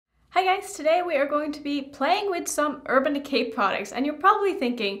Hi guys, today we are going to be playing with some Urban Decay products, and you're probably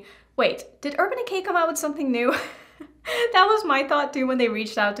thinking, wait, did Urban Decay come out with something new? That was my thought too when they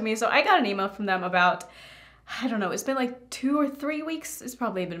reached out to me. So I got an email from them about, I don't know, it's been like 2 or 3 weeks. It's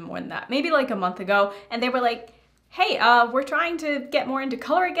probably been more than that, maybe like a month ago. And they were like, hey, we're trying to get more into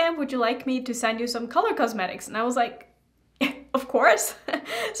color again. Would you like me to send you some color cosmetics? And I was like, of course.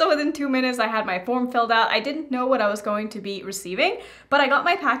 So within 2 minutes, I had my form filled out. I didn't know what I was going to be receiving, but I got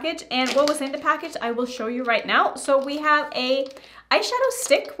my package, and what was in the package, I will show you right now. So we have a eyeshadow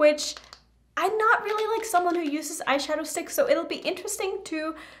stick, which I'm not really like someone who uses eyeshadow sticks, so it'll be interesting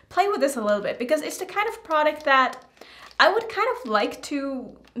to play with this a little bit because it's the kind of product that I would kind of like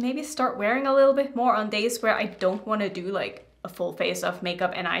to maybe start wearing a little bit more on days where I don't want to do like a full face of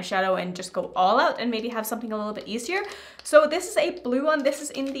makeup and eyeshadow and just go all out and maybe have something a little bit easier. So this is a blue one. This is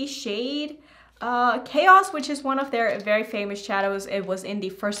in the shade Chaos, which is one of their very famous shadows. It was in the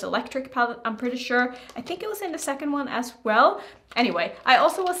first Electric palette, I'm pretty sure. I think it was in the second one as well. Anyway, I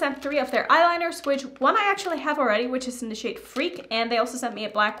also was sent 3 of their eyeliners, which one I actually have already, which is in the shade Freak, and they also sent me a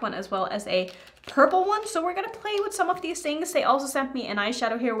black one as well as a purple one. So we're gonna play with some of these things. They also sent me an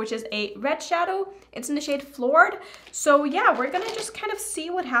eyeshadow here, which is a red shadow. It's in the shade Floored. So yeah, we're gonna just kind of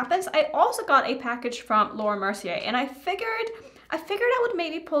see what happens. I also got a package from Mercier, and I figured I would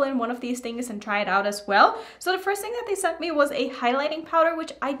maybe pull in one of these things and try it out as well. So the first thing that they sent me was a highlighting powder,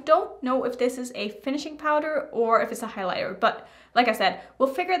 which I don't know if this is a finishing powder or if it's a highlighter, but like I said,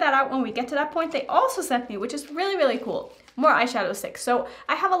 we'll figure that out when we get to that point. They also sent me, which is really, really cool, more eyeshadow sticks. So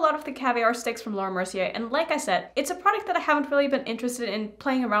I have a lot of the Caviar sticks from Mercier, and like I said, it's a product that I haven't really been interested in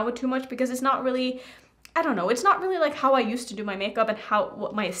playing around with too much because it's not really, I don't know, it's not really like how I used to do my makeup and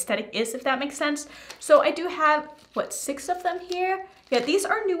what my aesthetic is, if that makes sense. So I do have, what, 6 of them here? Yeah, these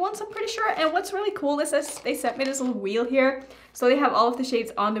are new ones, I'm pretty sure. And what's really cool is that they sent me this little wheel here. So they have all of the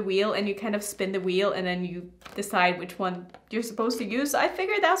shades on the wheel, and you kind of spin the wheel and then you decide which one you're supposed to use. So I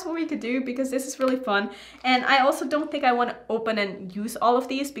figured that's what we could do because this is really fun. And I also don't think I want to open and use all of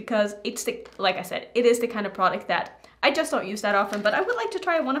these because it's the, like I said, it is the kind of product that I just don't use that often, but I would like to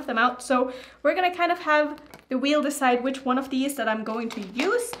try one of them out. So we're gonna kind of have the wheel decide which one of these that I'm going to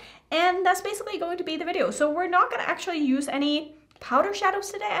use, and that's basically going to be the video. So we're not gonna actually use any powder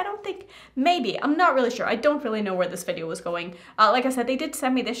shadows today, I don't think. Maybe, I'm not really sure. I don't really know where this video was going. Like I said, they did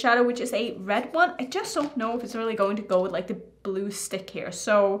send me this shadow, which is a red one. I just don't know if it's really going to go with like the blue stick here.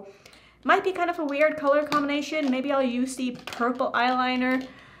 So might be kind of a weird color combination. Maybe I'll use the purple eyeliner.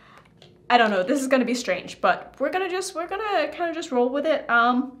 I don't know, this is gonna be strange, but we're gonna kind of just roll with it.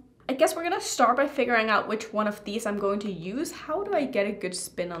 I guess we're gonna start by figuring out which one of these I'm going to use. How do I get a good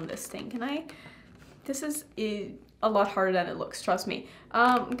spin on this thing? Can I? This is a lot harder than it looks, trust me.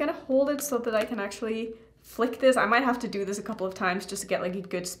 I'm gonna hold it so that I can actually flick this. I might have to do this a couple of times just to get like a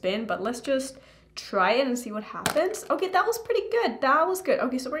good spin, but let's just try it and see what happens. Okay, that was pretty good. That was good.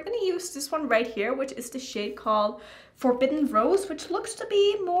 Okay, so we're gonna use this one right here, which is the shade called Forbidden Rose, which looks to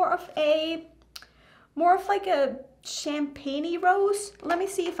be more of like a champagne-y rose. Let me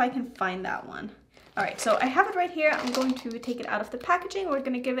see if I can find that one. All right, so I have it right here. I'm going to take it out of the packaging. We're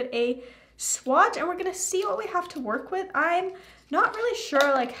gonna give it a swatch and we're gonna see what we have to work with. I'm not really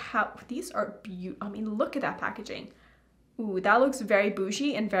sure like how, these are beautiful. I mean, look at that packaging. Ooh, that looks very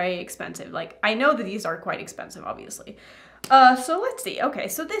bougie and very expensive. Like, I know that these are quite expensive, obviously. So let's see. Okay,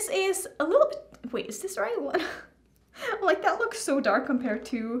 so this is a little bit, wait, is this the right one? Like, that looks so dark compared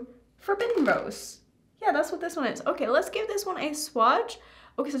to Forbidden Rose. Yeah, that's what this one is. Okay, let's give this one a swatch.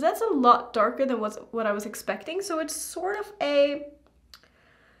 Okay, so that's a lot darker than what I was expecting. So it's sort of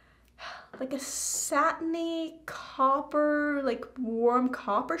like a satiny copper, like warm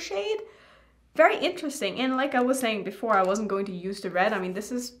copper shade. Very interesting. And like I was saying before, I wasn't going to use the red. I mean,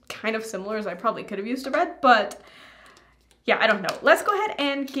 this is kind of similar, as I probably could have used the red, but yeah, I don't know. Let's go ahead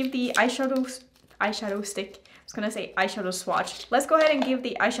and give the eyeshadow stick. I was gonna say eyeshadow swatch. Let's go ahead and give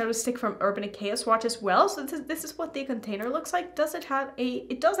the eyeshadow stick from Urban Decay a swatch as well. So this is what the container looks like.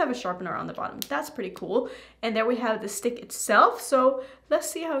 It does have a sharpener on the bottom. That's pretty cool. And there we have the stick itself. So let's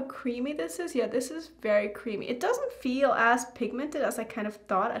see how creamy this is. Yeah, this is very creamy. It doesn't feel as pigmented as I kind of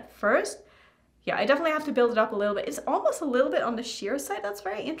thought at first. Yeah, I definitely have to build it up a little bit. It's almost a little bit on the sheer side. That's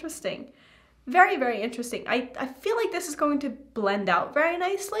very interesting. Very, very interesting. I feel like this is going to blend out very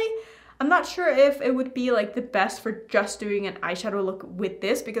nicely. I'm not sure if it would be like the best for just doing an eyeshadow look with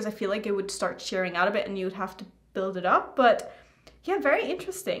this because I feel like it would start shearing out a bit and you would have to build it up. But yeah, very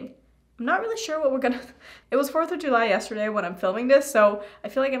interesting. I'm not really sure what we're gonna... It was 4th of July yesterday when I'm filming this, so I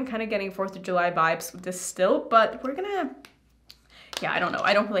feel like I'm kind of getting 4th of July vibes with this still, but we're gonna yeah, I don't know.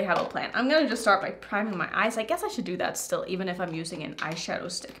 I don't really have a plan. I'm gonna just start by priming my eyes. I guess I should do that still, even if I'm using an eyeshadow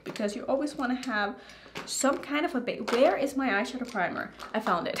stick, because you always want to have some kind of a base. Where is my eyeshadow primer? I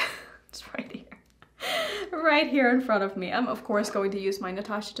found it. It's right here. Right here in front of me. I'm of course going to use my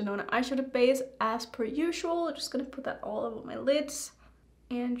Natasha Denona eyeshadow base as per usual. Just gonna put that all over my lids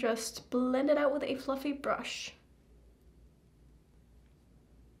and just blend it out with a fluffy brush.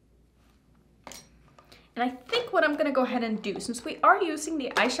 And I think what I'm gonna go ahead and do, since we are using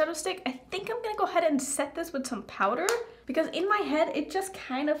the eyeshadow stick, I think I'm gonna go ahead and set this with some powder, because in my head it just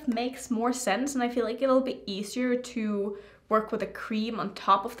kind of makes more sense, and I feel like it'll be easier to work with a cream on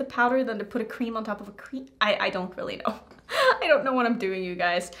top of the powder than to put a cream on top of a cream. I don't really know. I don't know what I'm doing, you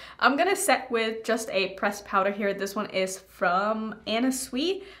guys. I'm gonna set with just a pressed powder here. This one is from Anna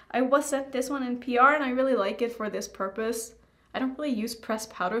Sui. I was set this one in PR and I really like it for this purpose. I don't really use pressed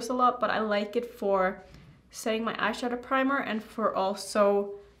powders a lot, but I like it for setting my eyeshadow primer and for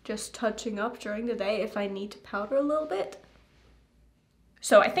also just touching up during the day if I need to powder a little bit.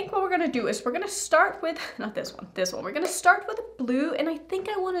 So I think what we're gonna do is we're gonna start with, not this one, this one. We're gonna start with a blue, and I think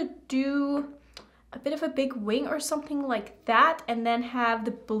I wanna do a bit of a big wing or something like that, and then have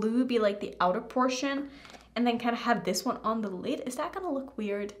the blue be like the outer portion, and then kind of have this one on the lid. Is that gonna look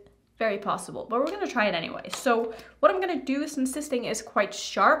weird? Very possible, but we're gonna try it anyway. So what I'm gonna do, since this thing is quite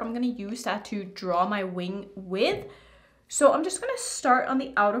sharp, I'm gonna use that to draw my wing with. So I'm just gonna start on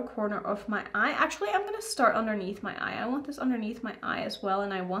the outer corner of my eye. Actually, I'm gonna start underneath my eye. I want this underneath my eye as well,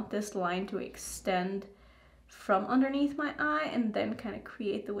 and I want this line to extend from underneath my eye and then kind of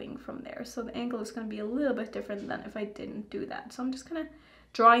create the wing from there. So the angle is gonna be a little bit different than if I didn't do that. So I'm just kind of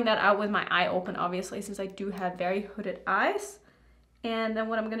drawing that out with my eye open, obviously, since I do have very hooded eyes. And then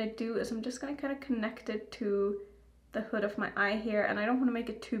what I'm gonna do is I'm just gonna kind of connect it to the hood of my eye here, and I don't wanna make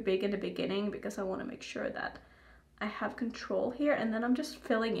it too big in the beginning because I wanna make sure that I have control here, and then I'm just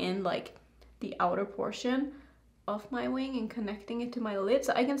filling in like the outer portion of my wing and connecting it to my lid.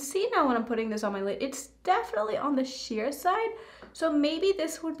 So I can see now when I'm putting this on my lid, it's definitely on the sheer side. So maybe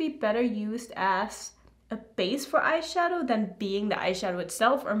this would be better used as a base for eyeshadow than being the eyeshadow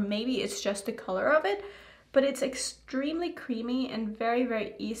itself, or maybe it's just the color of it. But it's extremely creamy and very,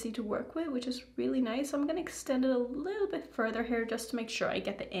 very easy to work with, which is really nice. So I'm gonna extend it a little bit further here just to make sure I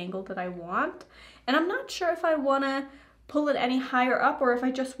get the angle that I want. And I'm not sure if I wanna pull it any higher up or if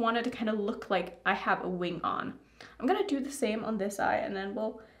I just want it to kind of look like I have a wing on. I'm gonna do the same on this eye and then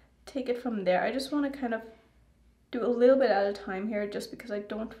we'll take it from there. I just wanna kind of do a little bit at a time here just because I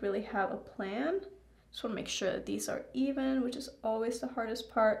don't really have a plan. Just wanna make sure that these are even, which is always the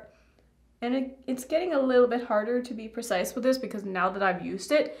hardest part. And it's getting a little bit harder to be precise with this because now that I've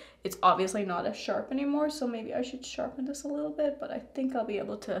used it, it's obviously not as sharp anymore. So maybe I should sharpen this a little bit, but I think I'll be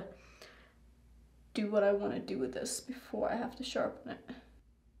able to do what I want to do with this before I have to sharpen it.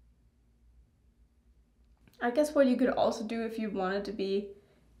 I guess what you could also do if you wanted to be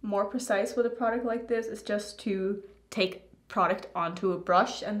more precise with a product like this is just to take product onto a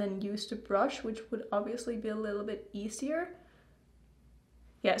brush and then use the brush, which would obviously be a little bit easier.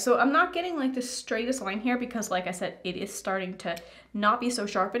 Yeah, so I'm not getting like the straightest line here because like I said, it is starting to not be so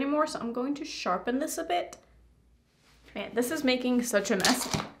sharp anymore. So I'm going to sharpen this a bit. Man, this is making such a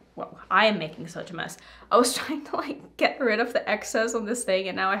mess. Well, I am making such a mess. I was trying to like get rid of the excess on this thing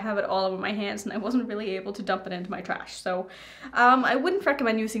and now I have it all over my hands and I wasn't really able to dump it into my trash. So I wouldn't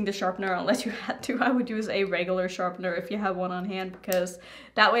recommend using the sharpener unless you had to. I would use a regular sharpener if you have one on hand because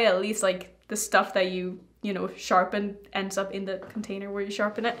that way at least like the stuff that you know, sharpen ends up in the container where you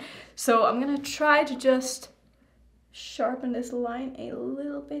sharpen it. So I'm gonna try to just sharpen this line a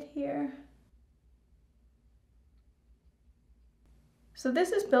little bit here. So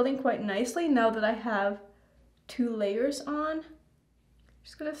this is building quite nicely now that I have 2 layers on.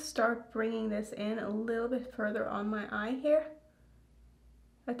 Just gonna start bringing this in a little bit further on my eye here.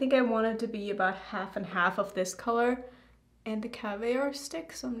 I think I want it to be about half and half of this color and the caviar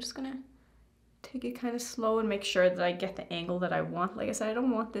stick. So I'm just gonna take it kind of slow and make sure that I get the angle that I want. Like I said, I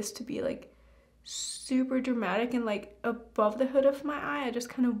don't want this to be like super dramatic and like above the hood of my eye. I just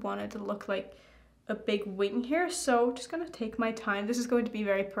kind of want it to look like a big wing here. So just gonna take my time. This is going to be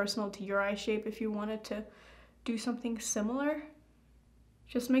very personal to your eye shape if you wanted to do something similar.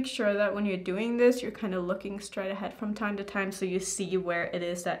 Just make sure that when you're doing this, you're kind of looking straight ahead from time to time so you see where it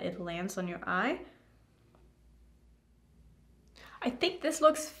is that it lands on your eye. I think this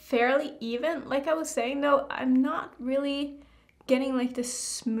looks fairly even. Like I was saying though, I'm not really getting like the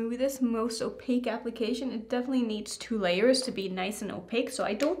smoothest, most opaque application. It definitely needs 2 layers to be nice and opaque. So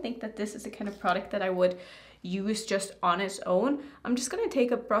I don't think that this is the kind of product that I would use just on its own. I'm just gonna take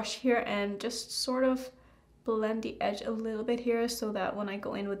a brush here and just sort of blend the edge a little bit here so that when I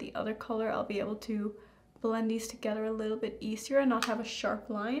go in with the other color, I'll be able to blend these together a little bit easier and not have a sharp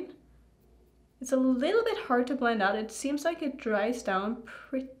line. It's a little bit hard to blend out. It seems like it dries down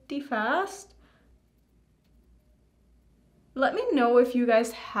pretty fast. Let me know if you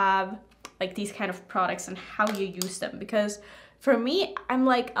guys have like these kind of products and how you use them, because for me, I'm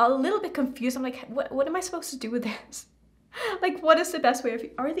like a little bit confused. I'm like, what am I supposed to do with this? Like, what is the best way of,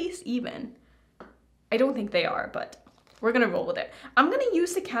 are these even? I don't think they are, but we're gonna roll with it. I'm gonna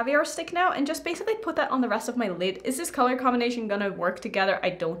use the caviar stick now and just basically put that on the rest of my lid. Is this color combination gonna work together? I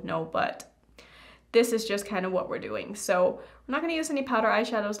don't know, but this is just kind of what we're doing. So we're not gonna use any powder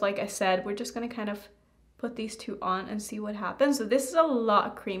eyeshadows, like I said. We're just gonna kind of put these two on and see what happens. So this is a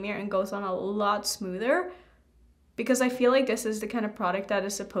lot creamier and goes on a lot smoother, because I feel like this is the kind of product that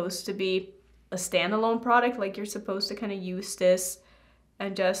is supposed to be a standalone product. Like, you're supposed to kind of use this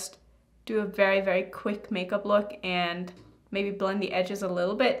and just do a very, very quick makeup look and maybe blend the edges a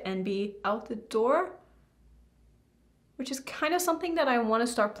little bit and be out the door, which is kind of something that I want to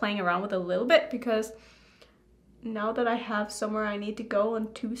start playing around with a little bit, because now that I have somewhere I need to go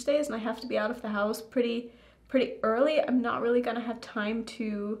on Tuesdays and I have to be out of the house pretty early, I'm not really gonna have time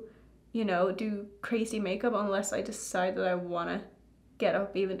to, you know, do crazy makeup unless I decide that I want to get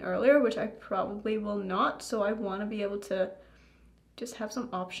up even earlier, which I probably will not. So I want to be able to just have some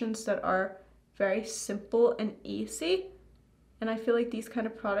options that are very simple and easy, and I feel like these kind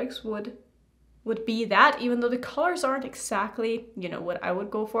of products would be that, even though the colors aren't exactly, you know, what I would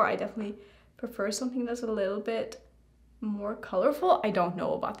go for. I definitely prefer something that's a little bit more colorful. I don't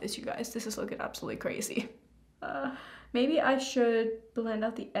know about this, you guys. This is looking absolutely crazy. Maybe I should blend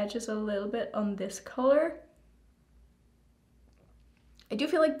out the edges a little bit on this color. I do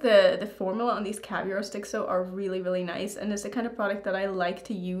feel like the formula on these caviar sticks though are really, really nice, and it's the kind of product that I like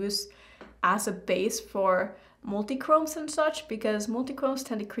to use as a base for multi-chromes and such, because multi-chromes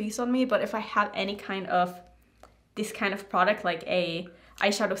tend to crease on me. But if I have any kind of this kind of product, like a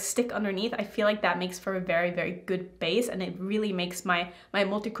eyeshadow stick underneath, I feel like that makes for a very, very good base, and it really makes my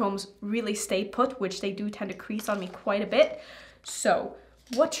multi-chromes really stay put, which they do tend to crease on me quite a bit. So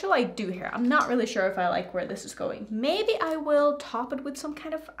what shall I do here? I'm not really sure if I like where this is going. Maybe I will top it with some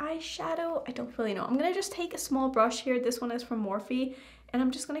kind of eyeshadow. I don't really know. I'm gonna just take a small brush here. This one is from Morphe, and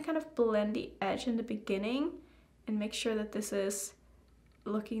I'm just gonna kind of blend the edge in the beginning and make sure that this is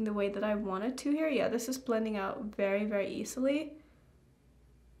looking the way that I want it to here. Yeah, this is blending out very, very easily.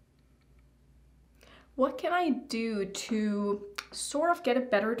 What can I do to sort of get a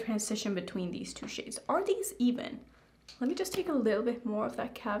better transition between these two shades? Are these even? Let me just take a little bit more of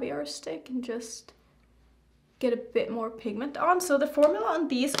that caviar stick and just get a bit more pigment on. So the formula on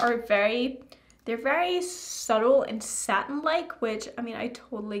these are they're very subtle and satin-like, which, I mean, I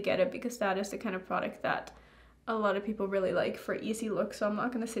totally get it, because that is the kind of product that a lot of people really like for easy looks. So I'm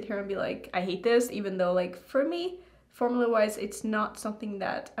not gonna sit here and be like, I hate this, even though, like, for me, formula-wise, it's not something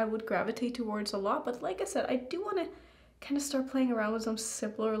that I would gravitate towards a lot. But like I said, I do want to kind of start playing around with some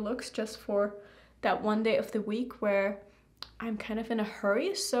simpler looks just for that one day of the week where I'm kind of in a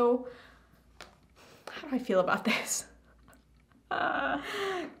hurry. So how do I feel about this?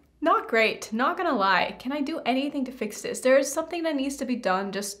 Not great, not gonna lie. Can I do anything to fix this? There is something that needs to be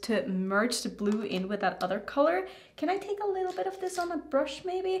done just to merge the blue in with that other color. Can I take a little bit of this on a brush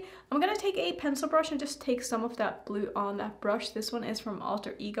maybe? I'm gonna take a pencil brush and just take some of that blue on that brush. This one is from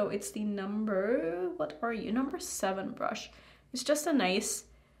Alter Ego. It's the number 7 brush. It's just a nice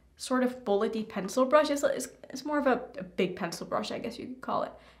sort of bullety pencil brush. It's more of a big pencil brush, I guess you could call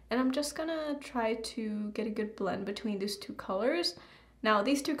it. And I'm just gonna try to get a good blend between these two colors. Now,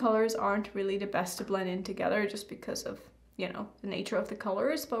 these two colors aren't really the best to blend in together just because of, you know, the nature of the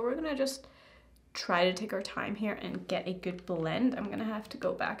colors, but we're gonna just try to take our time here and get a good blend. I'm gonna have to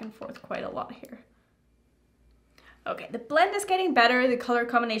go back and forth quite a lot here. Okay, the blend is getting better. The color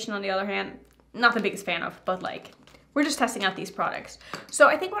combination, on the other hand, not the biggest fan of, but like, we're just testing out these products. So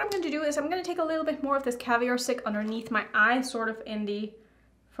I think what I'm going to do is I'm going to take a little bit more of this caviar stick underneath my eye, sort of in the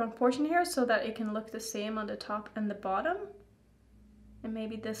front portion here, so that it can look the same on the top and the bottom. And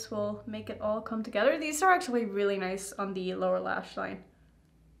maybe this will make it all come together. These are actually really nice on the lower lash line.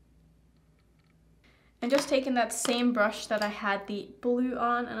 And just taking that same brush that I had the blue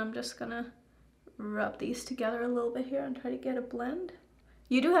on, and I'm just going to rub these together a little bit here and try to get a blend.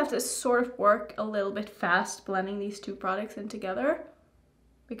 You do have to sort of work a little bit fast blending these two products in together,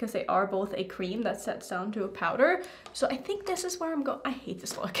 because they are both a cream that sets down to a powder. So I think this is where I'm going. I hate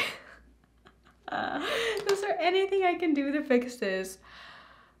this look. Is there anything I can do to fix this?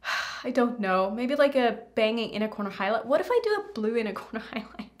 I don't know. Maybe like a banging inner corner highlight. What if I do a blue inner corner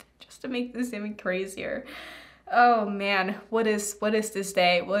highlight? Just just to make this even crazier. Oh man, what is this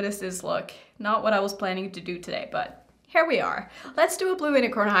day? What is this look? Not what I was planning to do today, but here we are. Let's do a blue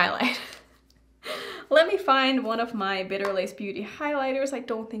unicorn highlight. Let me find one of my Bitter Lace Beauty highlighters. I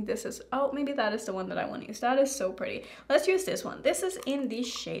don't think this is, oh, maybe that is the one that I want to use. That is so pretty. Let's use this one. This is in the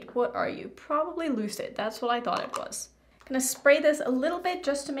shade, what are you? Probably Lucid. That's what I thought it was. I'm gonna spray this a little bit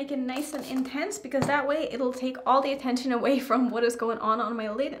just to make it nice and intense, because that way it'll take all the attention away from what is going on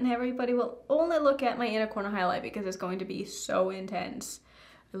my lid, and everybody will only look at my inner corner highlight because it's going to be so intense.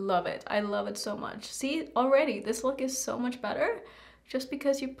 I love it. I love it so much. See, already this look is so much better just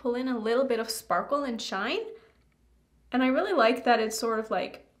because you pull in a little bit of sparkle and shine. And I really like that it's sort of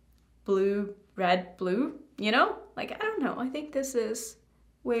like blue, red, blue, you know? Like, I don't know. I think this is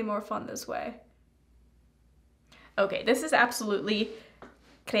way more fun this way. Okay, this is absolutely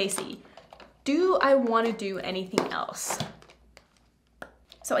crazy. Do I want to do anything else?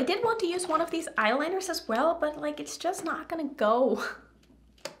 So I did want to use one of these eyeliners as well, but like it's just not gonna go.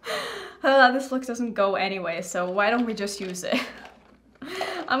 This look doesn't go anyway, so why don't we just use it?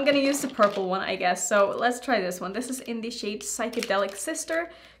 I'm gonna use the purple one, I guess. So let's try this one. This is in the shade Psychedelic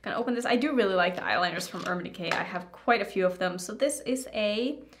Sister. Gonna open this. I do really like the eyeliners from Urban Decay. I have quite a few of them. So this is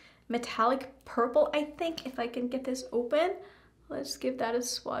a metallic purple, I think, if I can get this open. Let's give that a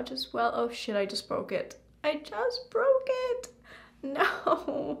swatch as well. Oh shit, I just broke it. I just broke it.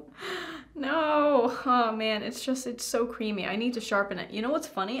 No, no. Oh man, it's so creamy. I need to sharpen it. You know what's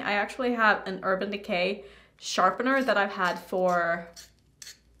funny? I actually have an Urban Decay sharpener that I've had for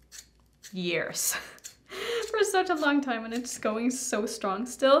years. For such a long time, and it's going so strong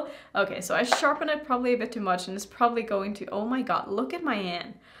still. Okay, so I sharpened it probably a bit too much, and it's probably going to, oh my god, look at my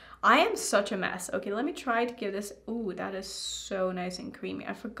hand. I am such a mess. Okay, let me try to give this, ooh, that is so nice and creamy.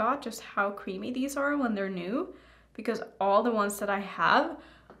 I forgot just how creamy these are when they're new, because all the ones that I have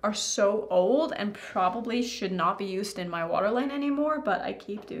are so old and probably should not be used in my waterline anymore, but I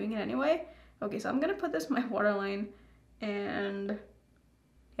keep doing it anyway. Okay, so I'm gonna put this in my waterline, and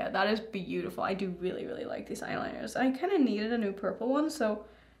yeah, that is beautiful. I do really, really like these eyeliners. I kind of needed a new purple one, so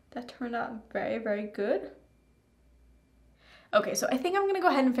that turned out very, very good. Okay, so I think I'm gonna go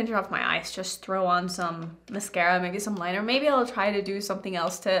ahead and finish off my eyes. Just throw on some mascara, maybe some liner. Maybe I'll try to do something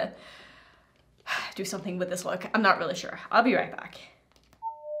else to do something with this look. I'm not really sure. I'll be right back.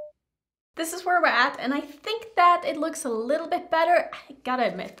 This is where we're at, and I think that it looks a little bit better. I gotta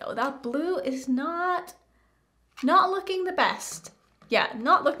admit though, that blue is not looking the best. Yeah,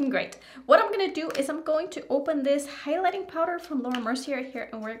 not looking great. What I'm gonna do is I'm going to open this highlighting powder from Mercier here,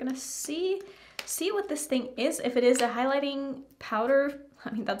 and we're gonna see what this thing is. If it is a highlighting powder,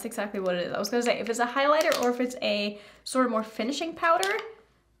 I mean, that's exactly what it is. I was gonna say, if it's a highlighter or if it's a sort of more finishing powder.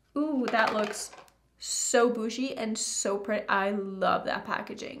 Ooh, that looks so bougie and so pretty. I love that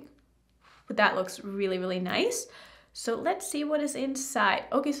packaging. But that looks really, really nice. So let's see what is inside.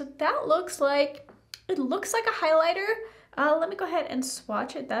 Okay, so that looks like, it looks like a highlighter. Let me go ahead and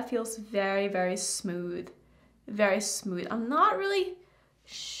swatch it. That feels very, very smooth. Very smooth. I'm not really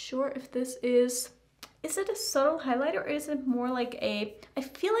sure if this is it a subtle highlighter or is it more like a, I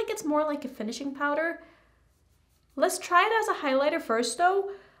feel like it's more like a finishing powder. Let's try it as a highlighter first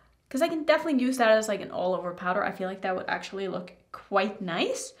though, because I can definitely use that as like an all over powder. I feel like that would actually look quite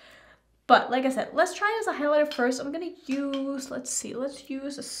nice. But like I said, let's try it as a highlighter first. I'm gonna use, let's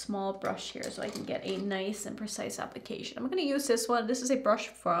use a small brush here so I can get a nice and precise application. I'm gonna use this one. This is a brush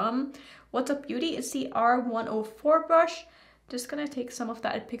from What's Up Beauty. It's the R104 brush. Just gonna take some of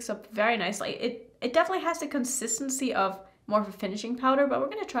that. It picks up very nicely. It definitely has the consistency of more of a finishing powder, but we're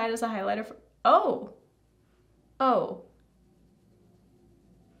gonna try it as a highlighter for, oh.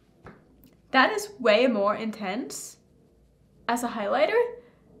 That is way more intense as a highlighter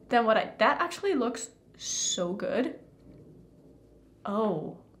than what that actually looks so good.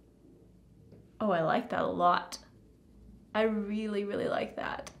 Oh, I like that a lot. I really, really like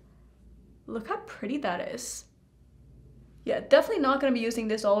that. Look how pretty that is. Yeah, definitely not gonna be using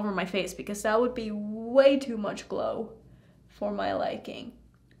this all over my face because that would be way too much glow for my liking.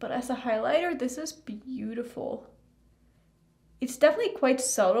 But as a highlighter, this is beautiful. It's definitely quite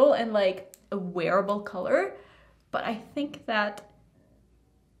subtle and like a wearable color, but I think that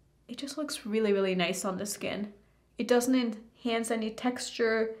it just looks really, really nice on the skin. It doesn't enhance any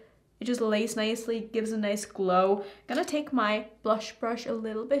texture. It just lays nicely, gives a nice glow. I'm gonna take my blush brush a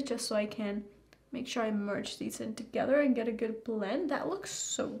little bit just so I can make sure I merge these in together and get a good blend. That looks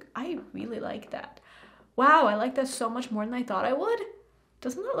so good. I really like that. Wow, I like that so much more than I thought I would.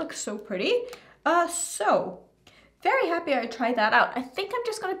 Doesn't that look so pretty? So very happy I tried that out. I think I'm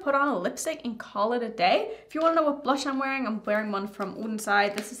just gonna put on a lipstick and call it a day. If you wanna know what blush I'm wearing one from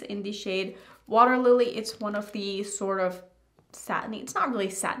Inside. This is in the shade Water Lily. It's one of the sort of satiny, it's not really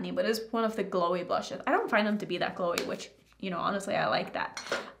satiny, but it's one of the glowy blushes. I don't find them to be that glowy, which, you know, honestly, I like that.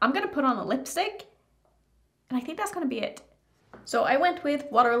 I'm gonna put on a lipstick, and I think that's gonna be it. So I went with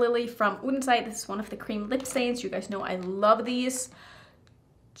Water Lily from Inside. This is one of the cream lip stains. You guys know I love these.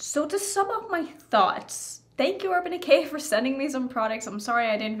 So to sum up my thoughts, thank you Urban Decay for sending me some products. I'm sorry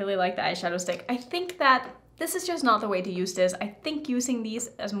I didn't really like the eyeshadow stick. I think that this is just not the way to use this. I think using these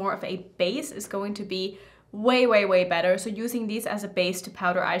as more of a base is going to be way better. So using these as a base to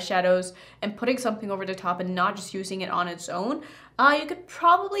powder eyeshadows and putting something over the top and not just using it on its own. You could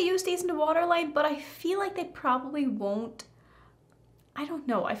probably use these in the waterline, but I feel like they probably won't. I don't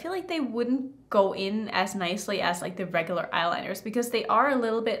know. I feel like they wouldn't go in as nicely as like the regular eyeliners because they are a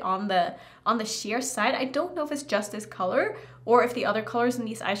little bit on the sheer side. I don't know if it's just this color or if the other colors in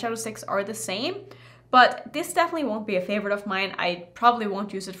these eyeshadow sticks are the same. But this definitely won't be a favorite of mine. I probably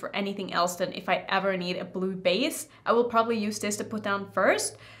won't use it for anything else than if I ever need a blue base. I will probably use this to put down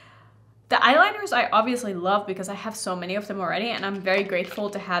first. The eyeliners I obviously love because I have so many of them already, and I'm very grateful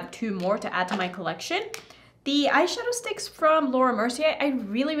to have 2 more to add to my collection. The eyeshadow sticks from Mercier, I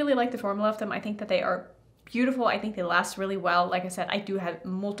really like the formula of them. I think that they are beautiful. I think they last really well. Like I said, I do have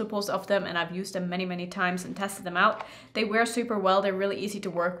multiples of them and I've used them many times and tested them out. They wear super well. They're really easy to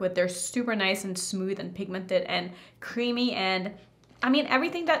work with. They're super nice and smooth and pigmented and creamy, and I mean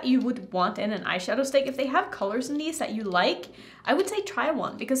everything that you would want in an eyeshadow stick. If they have colors in these that you like, I would say try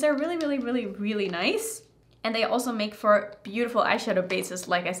one because they're really nice. And they also make for beautiful eyeshadow bases.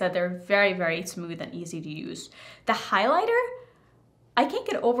 Like I said, they're very smooth and easy to use. The highlighter, I can't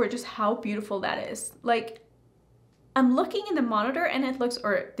get over just how beautiful that is. Like, I'm looking in the monitor and it looks,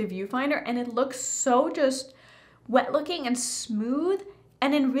 or the viewfinder, and it looks so just wet looking and smooth.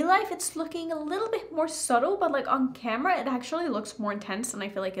 And in real life, it's looking a little bit more subtle, but like on camera, it actually looks more intense than I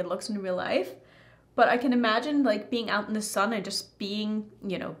feel like it looks in real life. But I can imagine like being out in the sun and just being,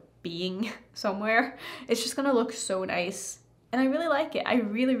 you know, being somewhere. It's just gonna look so nice. And I really like it. I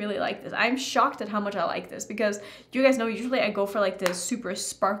really like this. I'm shocked at how much I like this because you guys know usually I go for like the super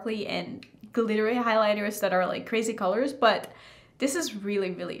sparkly and glittery highlighters that are like crazy colors, but this is really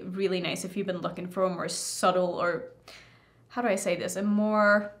nice if you've been looking for a more subtle, or how do I say this, a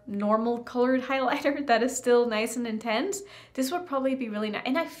more normal colored highlighter that is still nice and intense. This would probably be really nice.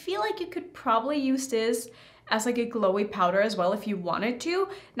 And I feel like you could probably use this as like a glowy powder as well if you wanted to.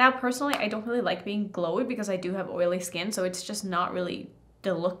 Now personally, I don't really like being glowy because I do have oily skin, so it's just not really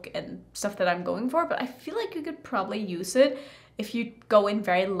the look and stuff that I'm going for, but I feel like you could probably use it if you go in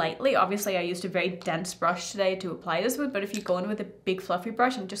very lightly. Obviously I used a very dense brush today to apply this with, but if you go in with a big fluffy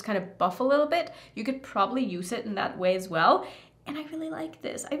brush and just kind of buff a little bit, you could probably use it in that way as well. And I really like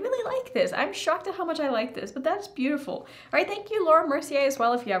this. I really like this. I'm shocked at how much I like this, but that's beautiful. All right, thank you Mercier as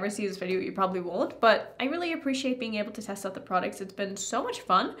well. If you ever see this video, you probably won't, but I really appreciate being able to test out the products. It's been so much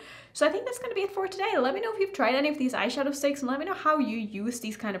fun. So I think that's gonna be it for today. Let me know if you've tried any of these eyeshadow sticks and let me know how you use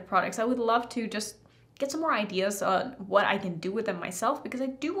these kind of products. I would love to just get some more ideas on what I can do with them myself because I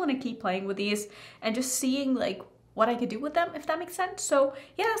do want to keep playing with these and just seeing like what I could do with them, if that makes sense. So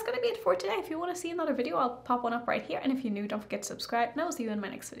yeah, that's gonna be it for today. If you want to see another video, I'll pop one up right here. And if you're new, don't forget to subscribe, and I will see you in my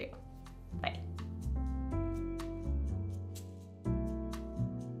next video. Bye.